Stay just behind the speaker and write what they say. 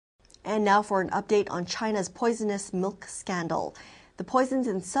And now for an update on China's poisonous milk scandal. The poisons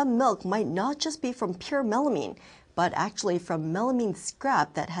in some milk might not just be from pure melamine, but actually from melamine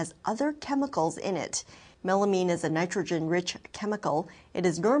scrap that has other chemicals in it. Melamine is a nitrogen-rich chemical. It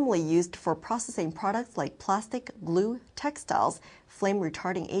is normally used for processing products like plastic, glue, textiles,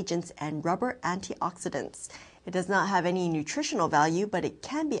 flame-retarding agents, and rubber antioxidants. It does not have any nutritional value, but it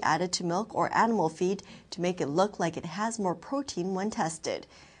can be added to milk or animal feed to make it look like it has more protein when tested.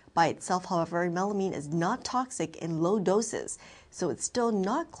 By itself, however, melamine is not toxic in low doses, so it's still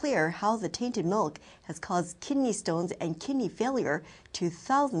not clear how the tainted milk has caused kidney stones and kidney failure to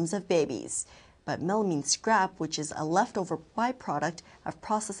thousands of babies. But melamine scrap, which is a leftover byproduct of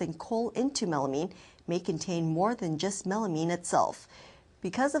processing coal into melamine, may contain more than just melamine itself.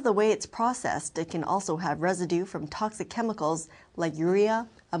 Because of the way it's processed, it can also have residue from toxic chemicals like urea,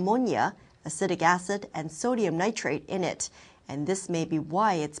 ammonia, acetic acid, and sodium nitrate in it, and this may be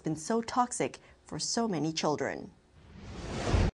why it's been so toxic for so many children.